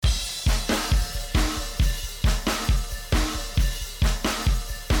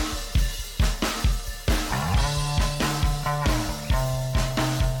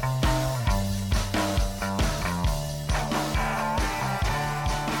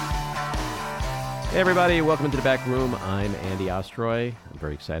Hey everybody, welcome to the back room. I'm Andy Ostroy. I'm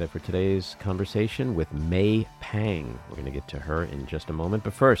very excited for today's conversation with May Pang. We're going to get to her in just a moment,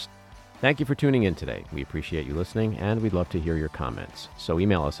 but first, thank you for tuning in today. We appreciate you listening, and we'd love to hear your comments. So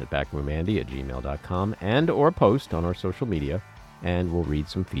email us at backroomandy@gmail.com and or post on our social media, and we'll read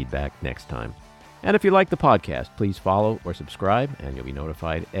some feedback next time. And if you like the podcast, please follow or subscribe, and you'll be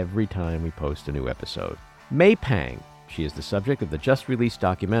notified every time we post a new episode. May Pang. She is the subject of the just-released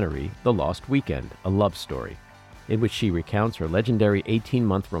documentary, The Lost Weekend, A Love Story, in which she recounts her legendary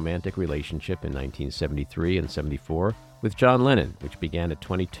 18-month romantic relationship in 1973 and 74 with John Lennon, which began at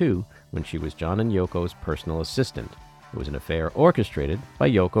 22 when she was John and Yoko's personal assistant. It was an affair orchestrated by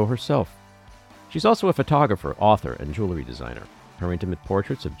Yoko herself. She's also a photographer, author, and jewelry designer. Her intimate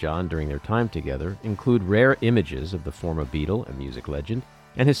portraits of John during their time together include rare images of the former Beatle and music legend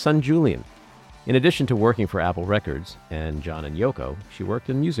and his son Julian. In addition to working for Apple Records and John and Yoko, she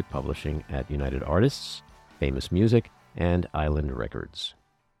worked in music publishing at United Artists, Famous Music, and Island Records.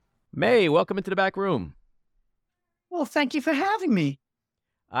 May, welcome into the back room. Well, thank you for having me.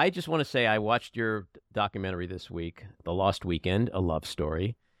 I just want to say I watched your documentary this week, The Lost Weekend, A Love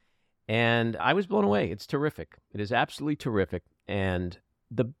Story, and I was blown away. It's terrific. It is absolutely terrific. And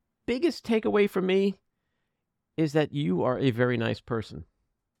the biggest takeaway for me is that you are a very nice person.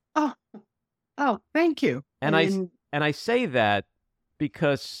 Oh, thank you. And I say that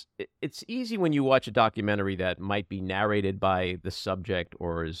because it's easy when you watch a documentary that might be narrated by the subject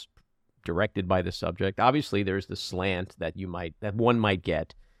or is directed by the subject. Obviously, there's the slant that one might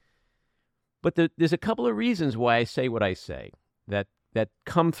get. But there's a couple of reasons why I say what I say that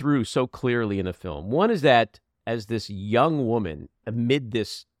come through so clearly in a film. One is that as this young woman, amid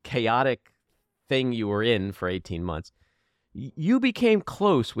this chaotic thing you were in for 18 months, you became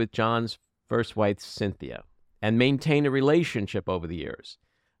close with John's first wife, Cynthia, and maintained a relationship over the years.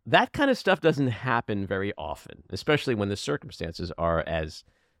 That kind of stuff doesn't happen very often, especially when the circumstances are as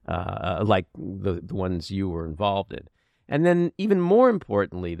like the ones you were involved in. And then even more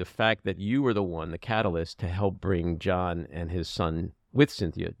importantly, the fact that you were the one, the catalyst, to help bring John and his son with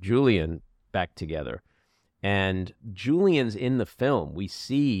Cynthia, Julian, back together. And Julian's in the film. We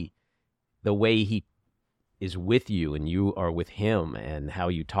see the way he is with you and you are with him and how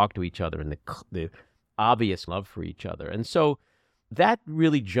you talk to each other and the obvious love for each other. And so that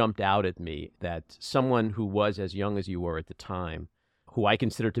really jumped out at me, that someone who was as young as you were at the time, who I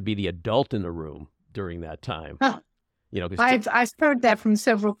consider to be the adult in the room during that time. Huh. You know, I've heard that from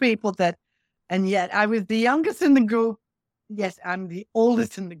several people and yet I was the youngest in the group. Yes, I'm the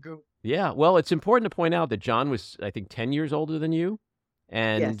oldest in the group. Yeah, well, it's important to point out that John was, I think, 10 years older than you.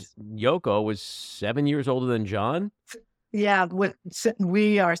 And Yes. Yoko was 7 years older than John. Yeah,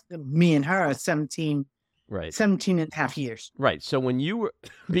 me and her are 17 and a half years. Right. So when you were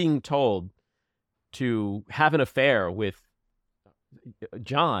being told to have an affair with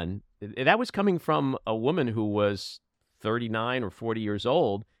John, that was coming from a woman who was 39 or 40 years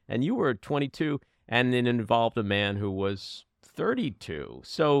old, and you were 22, and it involved a man who was 32.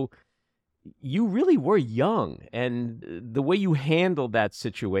 So you really were young, and the way you handled that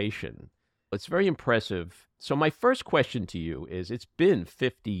situation, it's very impressive. So my first question to you is, it's been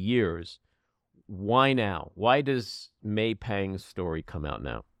 50 years. Why now? Why does May Pang's story come out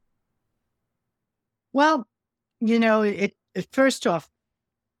now? Well, first off,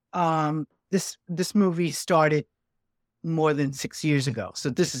 this movie started more than 6 years ago.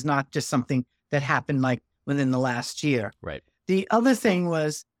 So this is not just something that happened like within the last year. Right. The other thing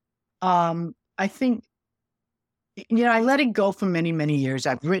was, I think, I let it go for many, many years.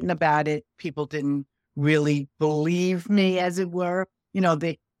 I've written about it. People didn't really believe me, as it were.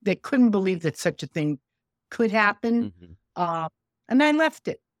 They couldn't believe that such a thing could happen. Mm-hmm. And I left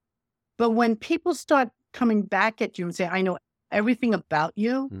it. But when people start coming back at you and say, I know everything about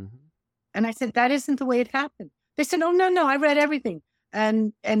you. Mm-hmm. And I said, that isn't the way it happened. They said, oh, no, I read everything.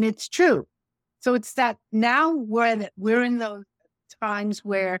 And it's true. So it's that now we're in those times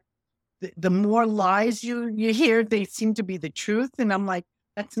where the more lies you hear, they seem to be the truth. And I'm like,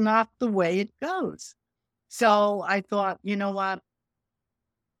 that's not the way it goes. So I thought, you know what?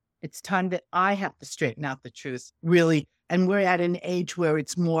 It's time that I have to straighten out the truth, really. And we're at an age where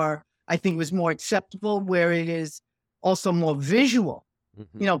it's more, I think it was more acceptable, where it is also more visual.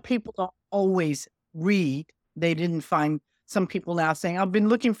 Mm-hmm. People don't always read. They didn't find, some people now saying, I've been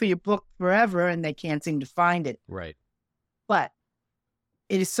looking for your book forever, and they can't seem to find it. Right. But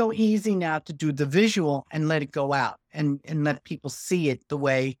it is so easy now to do the visual and let it go out and let people see it the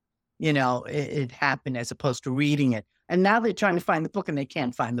way, it happened, as opposed to reading it. And now they're trying to find the book and they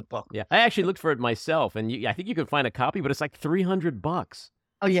can't find the book. Yeah. I actually looked for it myself, and I think you can find a copy, but it's like $300.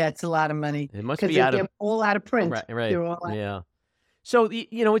 Oh yeah, it's a lot of money It must because be out of they're all out of print. right, right. They're all out. Yeah. So,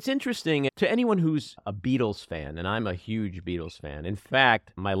 it's interesting to anyone who's a Beatles fan, and I'm a huge Beatles fan. In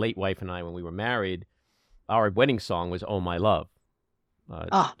fact, my late wife and I, when we were married, our wedding song was "Oh My Love,"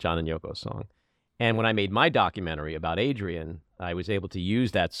 Ah, John and Yoko's song. And when I made my documentary about Adrian, I was able to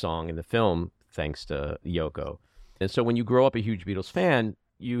use that song in the film thanks to Yoko. And so when you grow up a huge Beatles fan,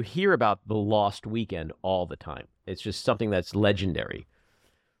 you hear about the Lost Weekend all the time. It's just something that's legendary.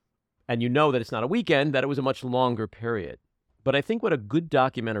 And you know that it's not a weekend, that it was a much longer period. But I think what a good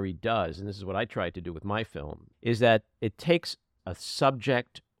documentary does, and this is what I tried to do with my film, is that it takes a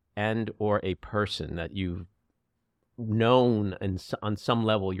subject and or a person that you've known and on some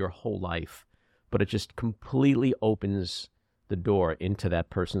level your whole life, but it just completely opens the door into that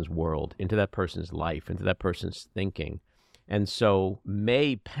person's world, into that person's life, into that person's thinking. And so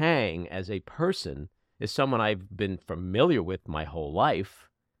May Pang as a person is someone I've been familiar with my whole life,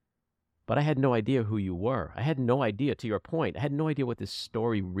 but I had no idea who you were. I had no idea, to your point, I had no idea what this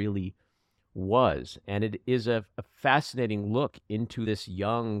story really was. And it is a fascinating look into this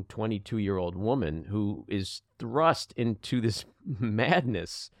young 22-year-old woman who is thrust into this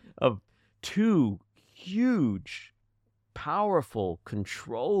madness of two huge, powerful,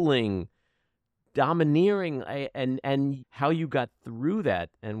 controlling, domineering, and how you got through that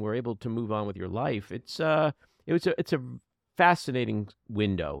and were able to move on with your life. It's a fascinating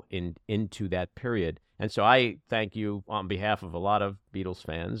window into that period. And so I thank you on behalf of a lot of Beatles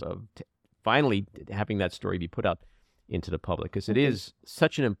fans of finally having that story be put out into the public, because it is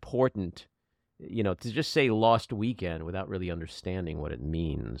such an important, to just say Lost Weekend without really understanding what it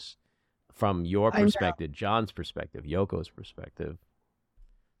means from your perspective, John's perspective, Yoko's perspective.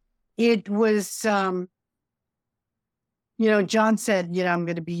 it was, John said, I'm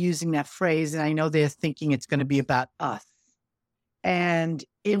going to be using that phrase, and I know they're thinking it's going to be about us. And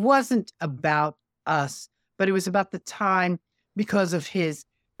it wasn't about us, but it was about the time because of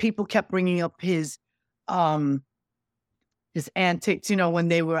people kept bringing up his antics, when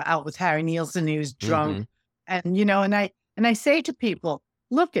they were out with Harry Nilsson, he was drunk. Mm-hmm. And I say to people,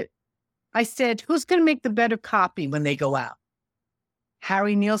 I said, who's going to make the better copy when they go out?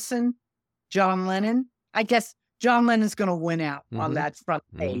 Harry Nilsson, John Lennon? I guess John Lennon's going to win out on that front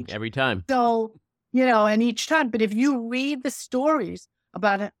page. Every time. So, and each time. But if you read the stories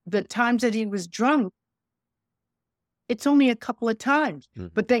about the times that he was drunk, it's only a couple of times.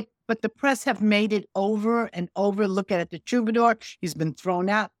 But the press have made it over and over. Look at it, the Troubadour, he's been thrown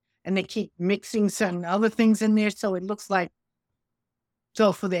out, and they keep mixing certain other things in there. So it looks like,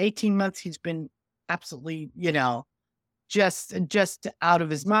 so for the 18 months, he's been absolutely, just out of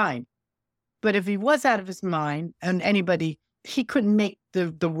his mind. But if he was out of his mind, and he couldn't make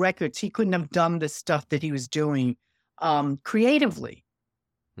the records. He couldn't have done the stuff that he was doing creatively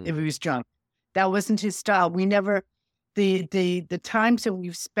if he was drunk. That wasn't his style. We never, the times that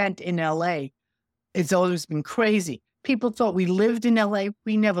we've spent in LA, it's always been crazy. People thought we lived in LA.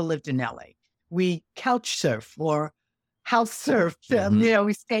 We never lived in LA. We couch surf or house surf.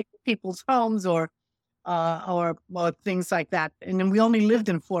 We stayed in people's homes or things like that. And then we only lived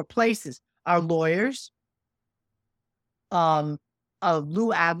in 4 places. Our lawyers,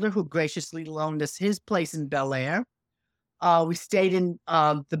 Lou Adler, who graciously loaned us his place in Bel Air. We stayed in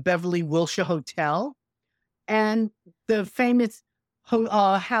the Beverly Wilshire Hotel, and the famous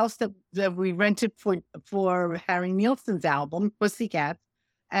house that we rented for Harry Nilsson's album, Pussycat.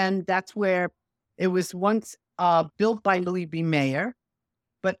 And that's where it was once built by Louis B. Mayer,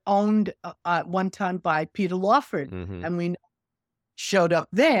 but owned at one time by Peter Lawford. And we showed up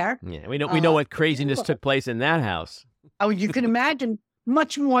there. Yeah, we know what craziness took place in that house. Oh, you can imagine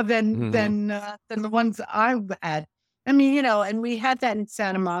much more than the ones I've had. I mean, and we had that in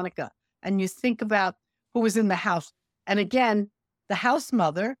Santa Monica. And you think about who was in the house. And again, the house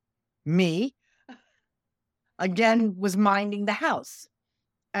mother, me, again, was minding the house.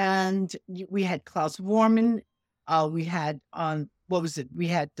 And we had Klaus Vormann. We had we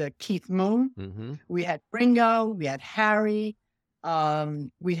had Keith Moon. We had Ringo. We had Harry.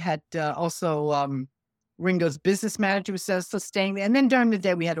 We had also Ringo's business manager was also staying there. And then during the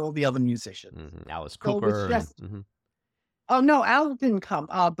day, we had all the other musicians. Alice Cooper. Oh, no, Al didn't come.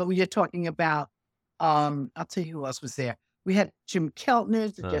 But we were talking about, I'll tell you who else was there. We had Jim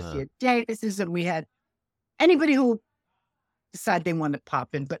Keltner, Jesse Davis, and we had anybody who decided they wanted to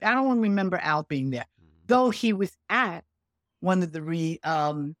pop in. But I don't remember Al being there, though he was at one of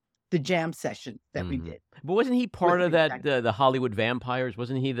the jam sessions that we did. But wasn't he part of that, the Hollywood Vampires?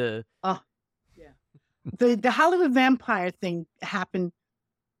 Wasn't he the... Yeah. The Hollywood Vampire thing happened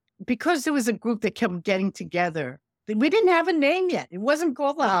because there was a group that kept getting together We didn't have a name yet. It wasn't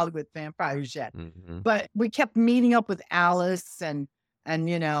called the Hollywood Vampires yet. Mm-hmm. But we kept meeting up with Alice and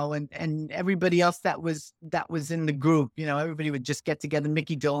everybody else that was in the group. Everybody would just get together,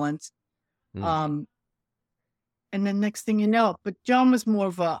 Mickey Dolenz. Mm. And then next thing you know, but John was more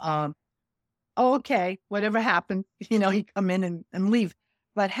of a, oh, okay, whatever happened, he'd come in and leave.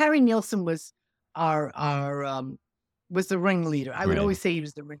 But Harry Nilsson was was the ringleader. I would Right. always say he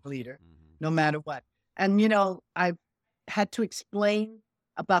was the ringleader, Mhm. no matter what. And, I had to explain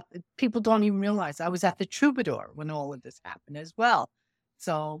about people don't even realize I was at the Troubadour when all of this happened as well.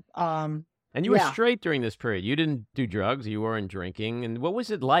 So, And you were yeah. straight during this period. You didn't do drugs. You weren't drinking. And what was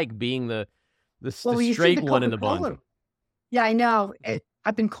it like being the Well, you see straight the one in the Coca-Cola. bunch? Yeah, I know.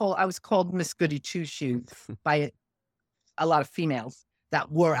 I was called Miss Goody Two Shoes by a lot of females that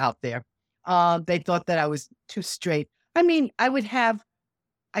were out there. They thought that I was too straight. I mean,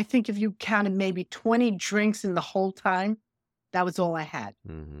 I think if you counted maybe 20 drinks in the whole time, that was all I had.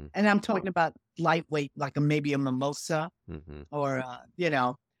 Mm-hmm. And I'm talking about lightweight, like maybe a mimosa Mm-hmm. or,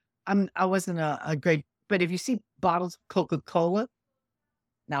 I wasn't a great, but if you see bottles of Coca-Cola,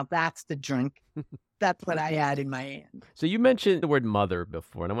 now that's the drink. That's what I had in my hand. So you mentioned the word mother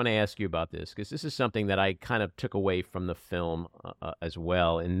before, and I want to ask you about this because this is something that I kind of took away from the film as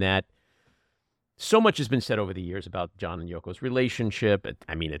well, in that so much has been said over the years about John and Yoko's relationship.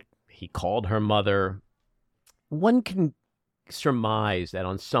 He called her mother. One can surmise that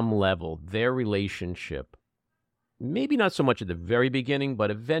on some level, their relationship, maybe not so much at the very beginning,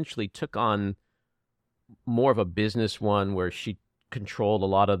 but eventually took on more of a business one where she controlled a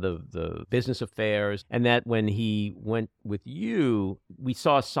lot of the business affairs, and that when he went with you, we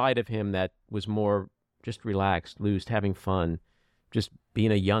saw a side of him that was more just relaxed, loose, having fun, just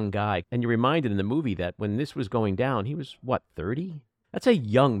being a young guy. And you're reminded in the movie that when this was going down, he was, what, 30? That's a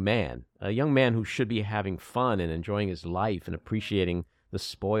young man who should be having fun and enjoying his life and appreciating the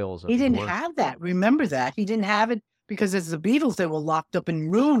spoils of He his didn't work. have that. Remember that. He didn't have it because as the Beatles, they were locked up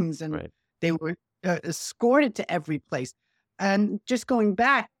in rooms and Right. they were escorted to every place. And just going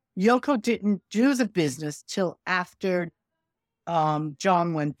back, Yoko didn't do the business till after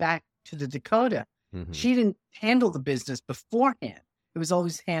John went back to the Dakota. Mhm. She didn't handle the business beforehand. It was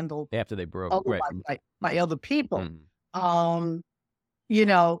always handled After they broke. Right. by other people. Mhm.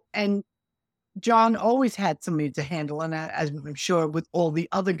 And John always had somebody to handle, and as I'm sure with all the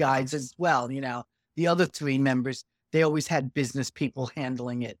other guys as well, the other three members, they always had business people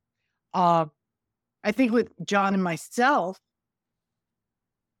handling it. I think with John and myself,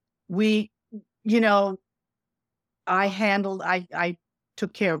 we, I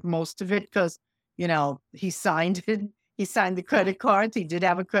took care of most of it because, he signed it. He signed the credit cards. He did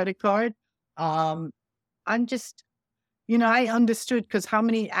have a credit card. I'm just, I understood because how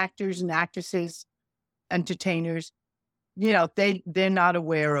many actors and actresses, entertainers, they're not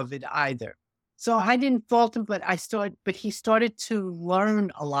aware of it either. So I didn't fault him, but he started to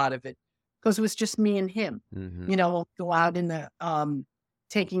learn a lot of it because it was just me and him. Mhm. Go out in the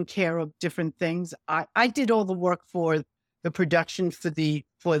taking care of different things. I did all the work for the production for the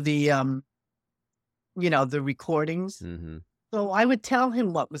the recordings. Mhm. So I would tell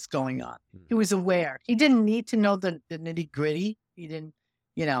him what was going on. He was aware. He didn't need to know the nitty gritty. He didn't,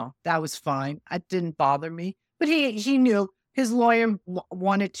 that was fine. It didn't bother me. But he knew his lawyer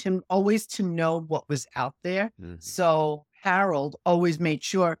wanted him always to know what was out there. Mhm. So Harold always made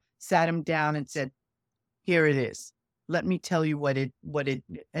sure, sat him down and said, here it is. Let me tell you what it,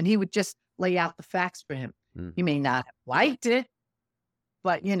 and he would just lay out the facts for him. Mhm. He may not have liked it,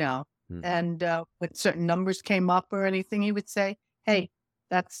 but Mhm. and when certain numbers came up or anything, he would say, hey,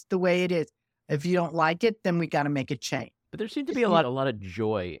 that's the way it is. If you don't like it, then we got to make a change. But there seemed to be a lot of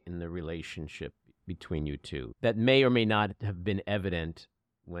joy in the relationship between you two that may or may not have been evident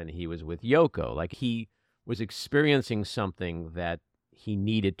when he was with Yoko. Like he was experiencing something that he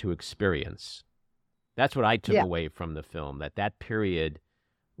needed to experience. That's what I took Yeah. away from the film, that period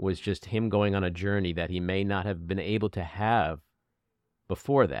was just him going on a journey that he may not have been able to have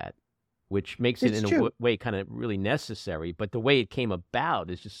before that, which makes it It's in a true. way kind of really necessary. But the way it came about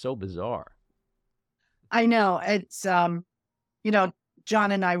is just so bizarre. I know. It's, John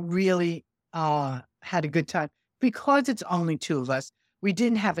and I really had a good time because it's only two of us. We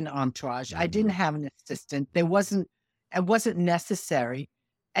didn't have an entourage. I didn't have an assistant. It wasn't necessary.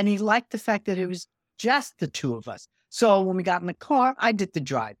 And he liked the fact that it was just the two of us. So when we got in the car, I did the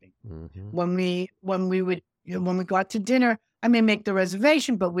driving. Mhm. When we go out to dinner, I may make the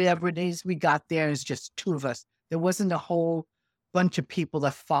reservation, but whatever it is, we got there, it's just two of us. There wasn't a whole bunch of people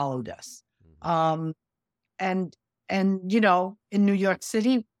that followed us. Mhm. And in New York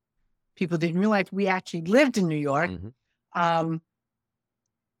City, people didn't realize we actually lived in New York. Um,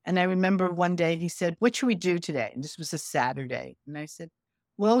 and I remember one day he said, "What should we do today?" And this was a Saturday. And I said,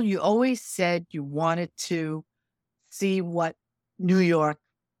 "Well, you always said you wanted to see what New York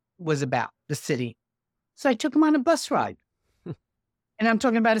was about, the city." So I took him on a bus ride. And I'm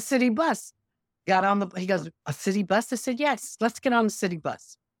talking about a city bus. Got on he goes, "A city bus?" I said, "Yes, let's get on the city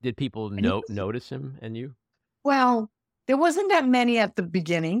bus." Did people notice him and you? Well, there wasn't that many at the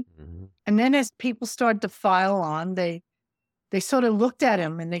beginning. Mm-hmm. And then as people started to file on, they sort of looked at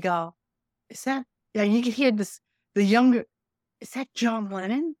him and they go, "Is that," yeah, you could hear this, the younger, "Is that John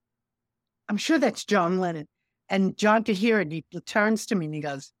Lennon? I'm sure that's John Lennon." And John could hear it. He turns to me and he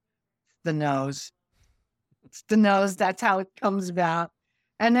goes, "The nose. It's the nose. That's how it comes about."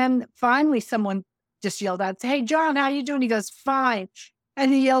 And then finally someone just yelled out, "Hey, John, how you doing?" He goes, "Fine."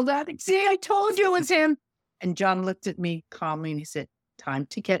 And he yelled out, "See, I told you it was him." And John looked at me calmly and he said, "Time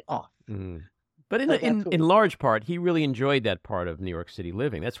to get off." Mm. But in large part, he really enjoyed that part of New York City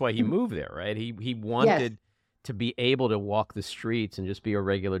living. That's why he moved there, right? He wanted to be able to walk the streets and just be a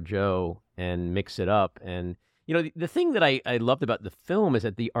regular Joe and mix it up. And the thing that I loved about the film is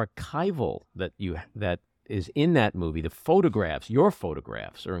that the archival that is in that movie, the photographs, your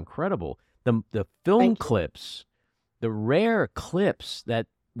photographs are incredible. The film clips, the rare clips that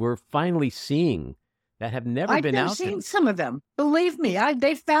we're finally seeing that have never been out there. I've seen some of them. Believe me,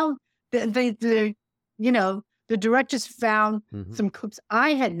 they found the directors found some clips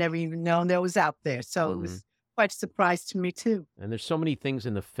I had never even known that was out there. So it was quite a surprise to me too. And there's so many things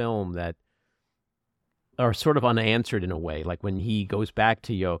in the film that are sort of unanswered in a way. Like when he goes back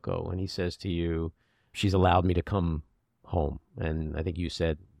to Yoko and he says to you, "She's allowed me to come home." And I think you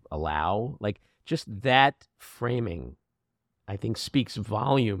said, "Allow?" Like just that framing, I think, speaks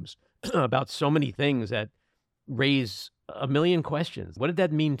volumes about so many things that raise a million questions. What did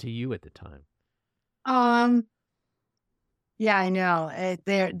that mean to you at the time? Yeah, I know.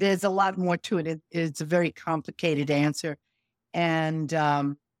 There's a lot more to it. It's a very complicated answer. And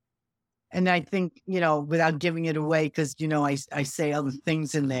I think, without giving it away, because, I say other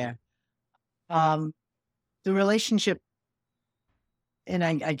things in there. The relationship, and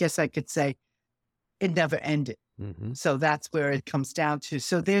I guess I could say it never ended. So that's where it comes down to.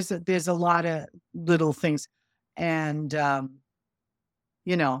 So there's a lot of little things. And, I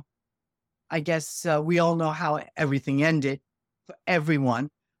guess we all know how everything ended for everyone.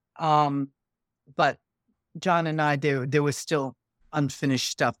 But John and I, there was still unfinished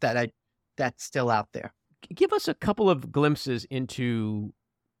stuff that's still out there. Give us a couple of glimpses into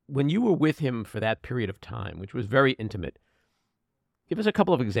when you were with him for that period of time, which was very intimate. Give us a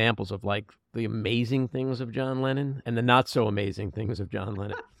couple of examples of like the amazing things of John Lennon and the not so amazing things of John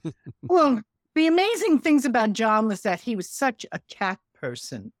Lennon. Well, the amazing things about John was that he was such a cat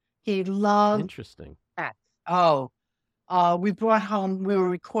person. He loved cats. We brought home, we were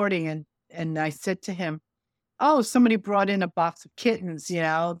recording and I said to him, "Oh, somebody brought in a box of kittens,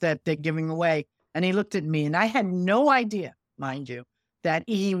 that they're giving away." And he looked at me and I had no idea, mind you, that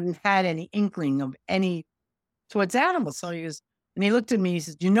he even had any inkling of any towards animals. So and he looked at me, he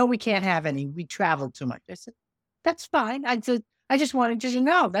says, "We can't have any. We travel too much." I said, "That's fine." I said, "I just wanted you to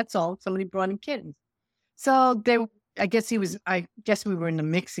know, that's all. Somebody brought in kittens." So I guess we were in the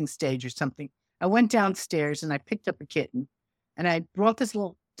mixing stage or something. I went downstairs and I picked up a kitten and I brought this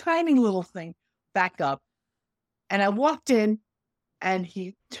tiny little thing back up. And I walked in and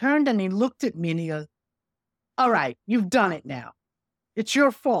he turned and he looked at me and he goes, "All right, you've done it now. It's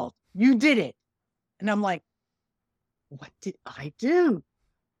your fault. You did it." And I'm like, "What did I do?"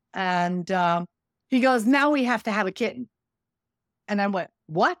 And he goes, "Now we have to have a kitten." And I went,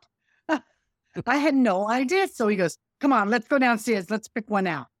 "What?" I had no idea. So he goes, "Come on, let's go downstairs. Let's pick one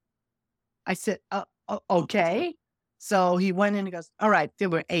out." I said, "Okay." So he went in and goes, "All right." There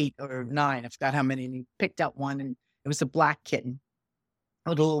were 8 or 9. I forgot how many. And he picked out one and it was a black kitten, a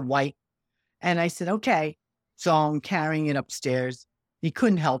little white. And I said, "Okay." So I'm carrying it upstairs. He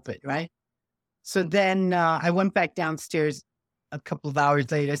couldn't help it, right? So then I went back downstairs a couple of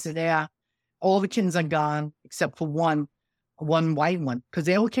hours later. I said, "Yeah, all the kittens are gone except for one white one, because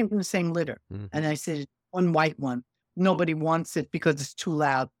they all came from the same litter." And I said, "One white one. Nobody wants it because it's too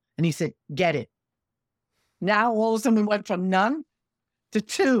loud." And he said, "Get it." Now all of a sudden we went from none to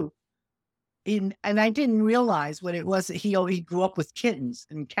 2. And I didn't realize what it was. He grew up with kittens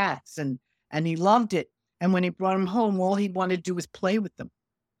and cats and he loved it. And when he brought them home, all he wanted to do was play with them.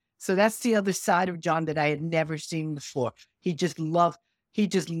 So that's the other side of John that I had never seen before. He just loved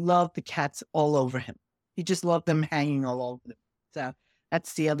the cats all over him. He just loved them hanging all over him. So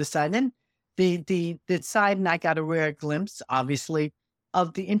that's the other side. Then the side, and I got a rare glimpse, obviously,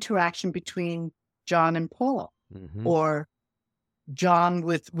 of the interaction between John and Paul, Mm-hmm. or John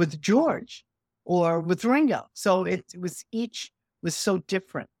with George, or with Ringo. So it was, each was so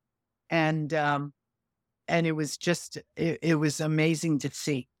different. And it was just, it was amazing to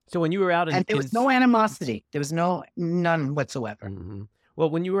see. So when you were out And there was no animosity. There was none whatsoever. Mm-hmm. Well,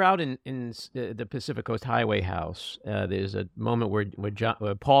 when you were out in the Pacific Coast Highway House, there's a moment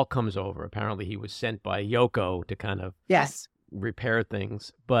where Paul comes over. Apparently, he was sent by Yoko to kind of Yes. repair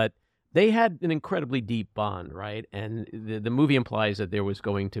things, but they had an incredibly deep bond, right? And the movie implies that there was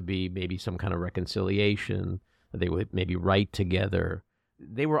going to be maybe some kind of reconciliation. That they would maybe write together.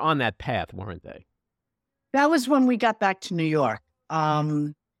 They were on that path, weren't they? That was when we got back to New York.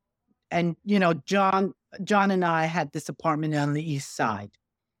 And, you know, John and I had this apartment on the East Side,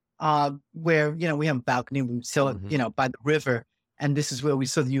 where, you know, we have a balcony. We saw, Mhm. you know, by the river, and this is where we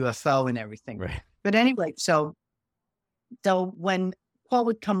saw the UFO and everything. Right. But anyway, so when Paul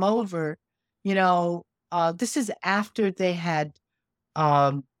would come over, you know, this is after they had,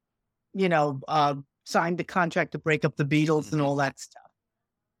 you know, signed the contract to break up the Beatles and all that stuff.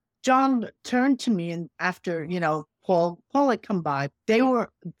 John turned to me, and after, you know, Paul had come by. Paul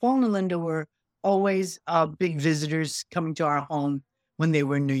and Linda were always big visitors coming to our home when they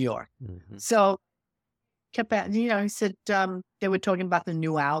were in New York. Mm-hmm. So kept at, you know, he said they were talking about the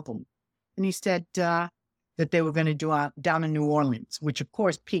new album, and he said that they were going to do down in New Orleans, which of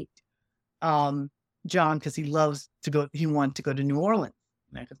course piqued John, because he loves to go. He wanted to go to New Orleans.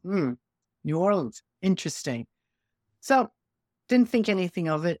 And I go, New Orleans, interesting. So didn't think anything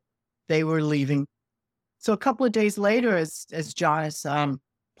of it. They were leaving. So a couple of days later, as John is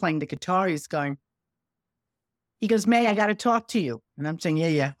playing the guitar, he goes, May, I got to talk to you. And I'm saying,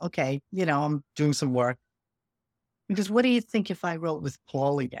 yeah, okay. You know, I'm doing some work. He goes, what do you think if I wrote with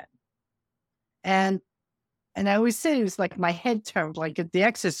Paul again? And I always said, it was like my head turned like at The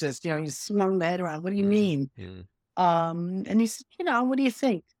Exorcist. You know, you swung the head around. What do you mean? Mm-hmm. And he said, you know, what do you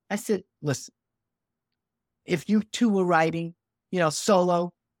think? I said, listen, if you two were writing, you know,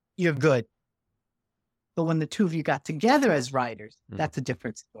 solo, you're good. But when the two of you got together as writers, that's a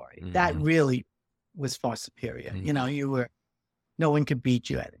different story. Mm-hmm. That really was far superior. Mm-hmm. You know, no one could beat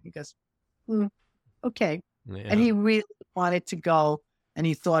you at it. He goes, okay. Yeah. And he really wanted to go, and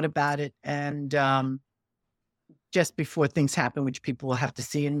he thought about it. And just before things happen, which people will have to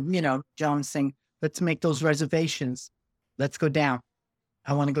see, and, you know, John saying, let's make those reservations. Let's go down.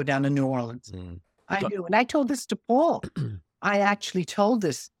 I want to go down to New Orleans. I do. And I told this to Paul. I actually told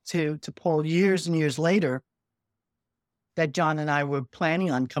this to Paul years and years later, that John and I were planning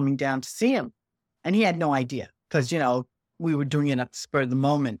on coming down to see him. And he had no idea, because, you know, we were doing it at the spur of the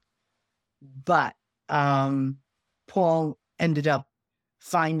moment. But Paul ended up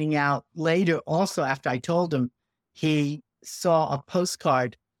finding out later, also after I told him, he saw a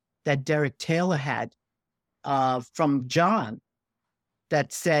postcard that Derek Taylor had from John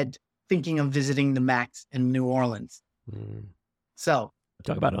that said, thinking of visiting the Max in New Orleans. So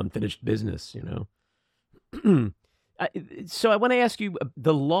talk about unfinished business, you know. So I want to ask you,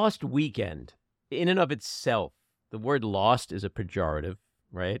 the Lost Weekend, in and of itself, the word lost is a pejorative,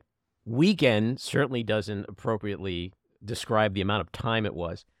 right? Weekend certainly doesn't appropriately describe the amount of time it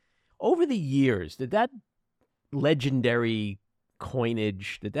was. Over the years, did that legendary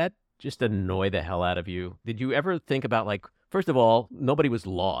coinage, did that just annoy the hell out of you? Did you ever think about, like, first of all, nobody was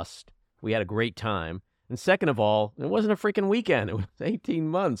lost. We had a great time. And second of all, it wasn't a freaking weekend. It was 18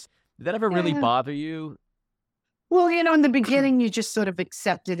 months. Did that ever really bother you? Well, you know, in the beginning, you just sort of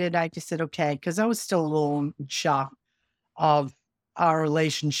accepted it. I just said, okay, because I was still a little in shock of our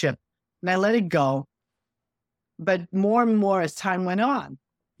relationship. And I let it go. But more and more as time went on,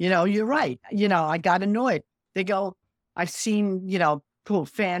 you know, you're right. You know, I got annoyed. They go, I've seen, you know, cool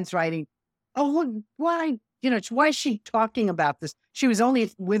fans writing, oh, why, you know, why is she talking about this? She was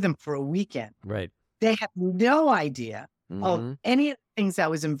only with him for a weekend. Right. They have no idea of any of the things I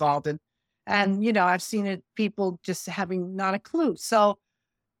was involved in. And, you know, I've seen it, people just having not a clue. So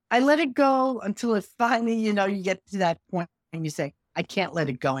I let it go until it finally, you know, you get to that point and you say, I can't let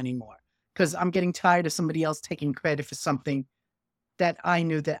it go anymore, because I'm getting tired of somebody else taking credit for something that I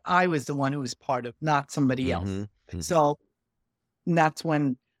knew that I was the one who was part of, not somebody else. So that's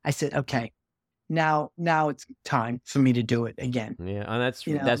when I said, okay, now it's time for me to do it again. Yeah, and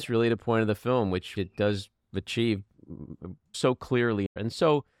that's really the point of the film, which it does achieve so clearly. And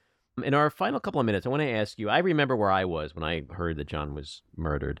so in our final couple of minutes, I want to ask you, I remember where I was when I heard that John was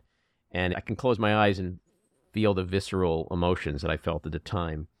murdered, and I can close my eyes and feel the visceral emotions that I felt at the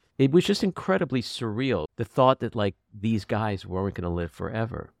time. It was just incredibly surreal, the thought that, like, these guys weren't going to live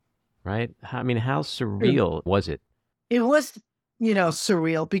forever, right? I mean, how surreal was it? It was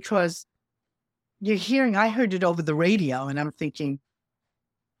surreal because I heard it over the radio and I'm thinking,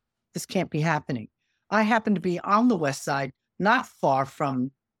 this can't be happening. I happened to be on the West Side, not far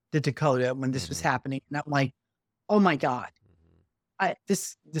from the Dakota when this was happening. And I'm like, oh my God,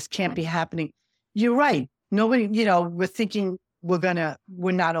 this can't be happening. You're right. Nobody, we're thinking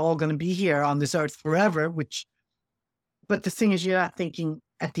we're not all going to be here on this earth forever, but the thing is, you're not thinking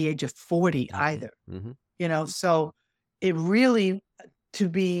at the age of 40 either, so it really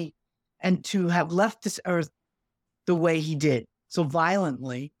to have left this earth the way he did, so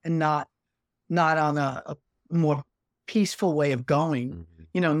violently and not on a more peaceful way of going,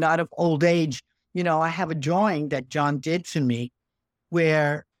 not of old age. I have a drawing that John did for me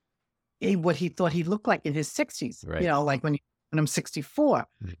where what he thought he looked like in his 60s, right. Like when I'm 64,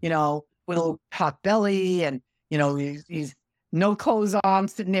 with a little pot belly and, he's no clothes on,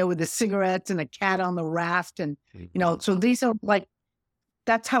 sitting there with his cigarettes and a cat on the raft. And, so these are like,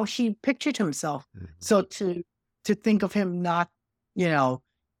 that's how he pictured himself. So to think of him not,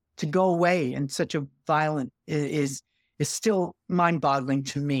 to go away in such a violent is still mind-boggling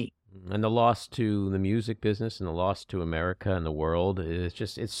to me. And the loss to the music business and the loss to America and the world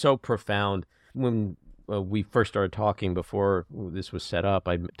is it's so profound. When we first started talking before this was set up,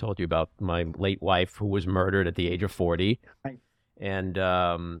 I told you about my late wife who was murdered at the age of 40. Right. And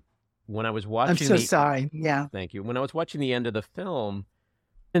when I was watching... I'm so sorry. Yeah. Thank you. When I was watching the end of the film,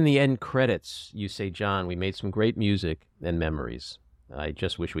 in the end credits, you say, John, we made some great music and memories. I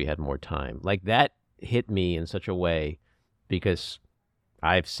just wish we had more time. Like, that hit me in such a way because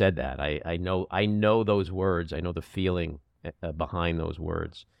I've said that. I know those words. I know the feeling behind those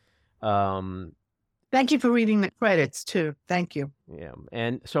words. Thank you for reading the credits too. Thank you. Yeah.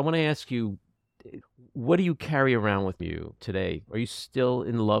 And so I want to ask you, what do you carry around with you today? Are you still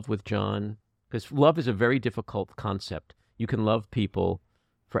in love with John? Because love is a very difficult concept. You can love people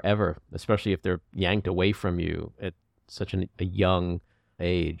forever, especially if they're yanked away from you at such a young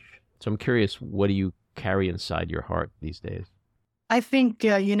age. So I'm curious, what do you carry inside your heart these days? I think,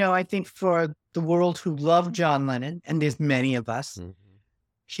 I think for the world who love John Lennon, and there's many of us,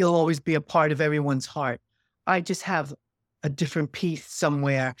 he'll always be a part of everyone's heart. I just have a different piece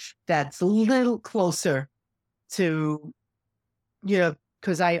somewhere that's a little closer to,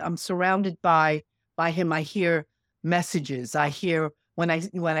 because I'm surrounded by him. I hear messages. I hear when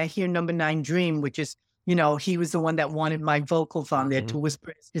I hear Number 9 Dream, which is, he was the one that wanted my vocals on there to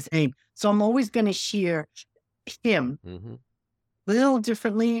whisper his name. So I'm always going to hear him a little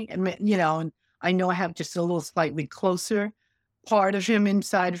differently. And, and I know I have just a little slightly closer part of him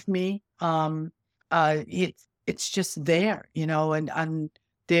inside of me. It's just there, and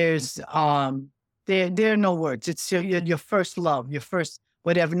there's, there are no words. It's your first love, your first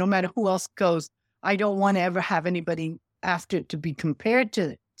whatever, no matter who else goes. I don't want to ever have anybody after to be compared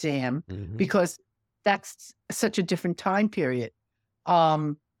to him because that's such a different time period.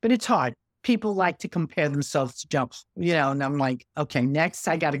 But it's hard. People like to compare themselves to John, and I'm like, okay, next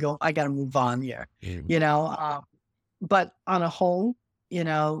I got to move on here, but on a whole,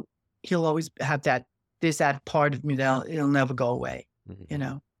 he'll always have there's that part of me that it'll never go away,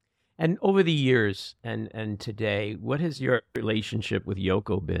 And over the years and today, what has your relationship with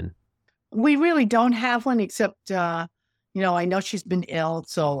Yoko been? We really don't have one except, I know she's been ill,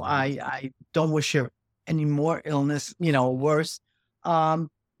 so I don't wish her any more illness, worse.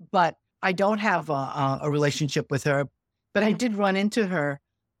 But I don't have a relationship with her, but I did run into her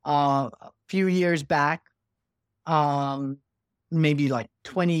a few years back, maybe like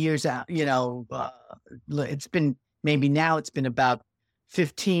 20 years out, it's been, maybe now it's been about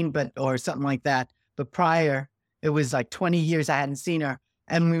 15, or something like that. But prior, it was like 20 years I hadn't seen her.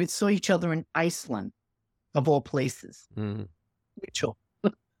 And we saw each other in Iceland, of all places, neutral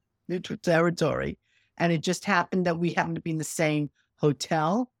territory. And it just happened that we happened to be in the same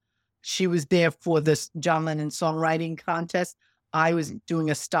hotel. She was there for this John Lennon songwriting contest. I was doing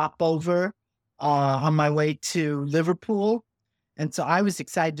a stopover on my way to Liverpool. And so I was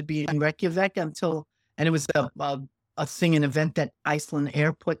excited to be in Reykjavik and it was a thing, an event that Iceland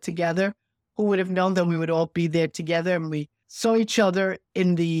Air put together. Who would have known that we would all be there together? And we saw each other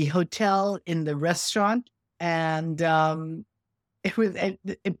in the hotel, in the restaurant. And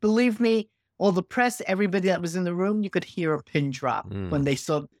believe me, all the press, everybody that was in the room, you could hear a pin drop when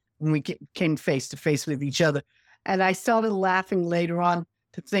we came face to face with each other. And I started laughing later on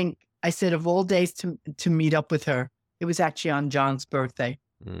to think, I said, of all days to meet up with her, it was actually on John's birthday.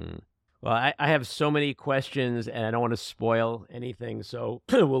 Well, I have so many questions and I don't want to spoil anything, so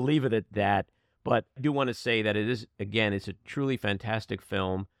we'll leave it at that. But I do want to say that it's a truly fantastic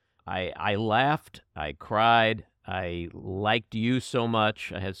film. I laughed, I cried, I liked you so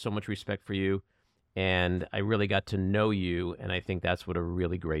much. I had so much respect for you, and I really got to know you, and I think that's what a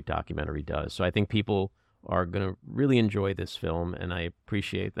really great documentary does. So I think people are going to really enjoy this film, and I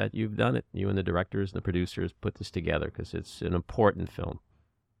appreciate that you've done it. You and the directors and the producers put this together because it's an important film.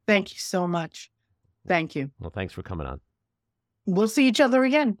 Thank you so much. Thank you. Well, thanks for coming on. We'll see each other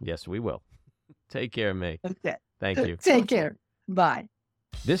again. Yes, we will. Take care, May. Okay. Thank you. Take care. Bye.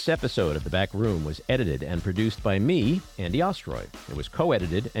 This episode of The Back Room was edited and produced by me, Andy Ostroy. It was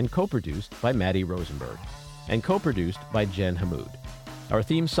co-edited and co-produced by Maddie Rosenberg and co-produced by Jen Hammoud. Our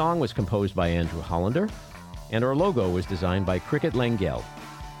theme song was composed by Andrew Hollander, and our logo was designed by Cricket Langell.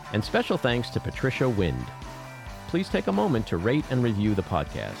 And special thanks to Patricia Wind. Please take a moment to rate and review the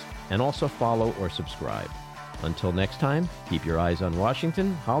podcast, and also follow or subscribe. Until next time, keep your eyes on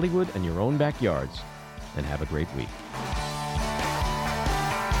Washington, Hollywood, and your own backyards, and have a great week.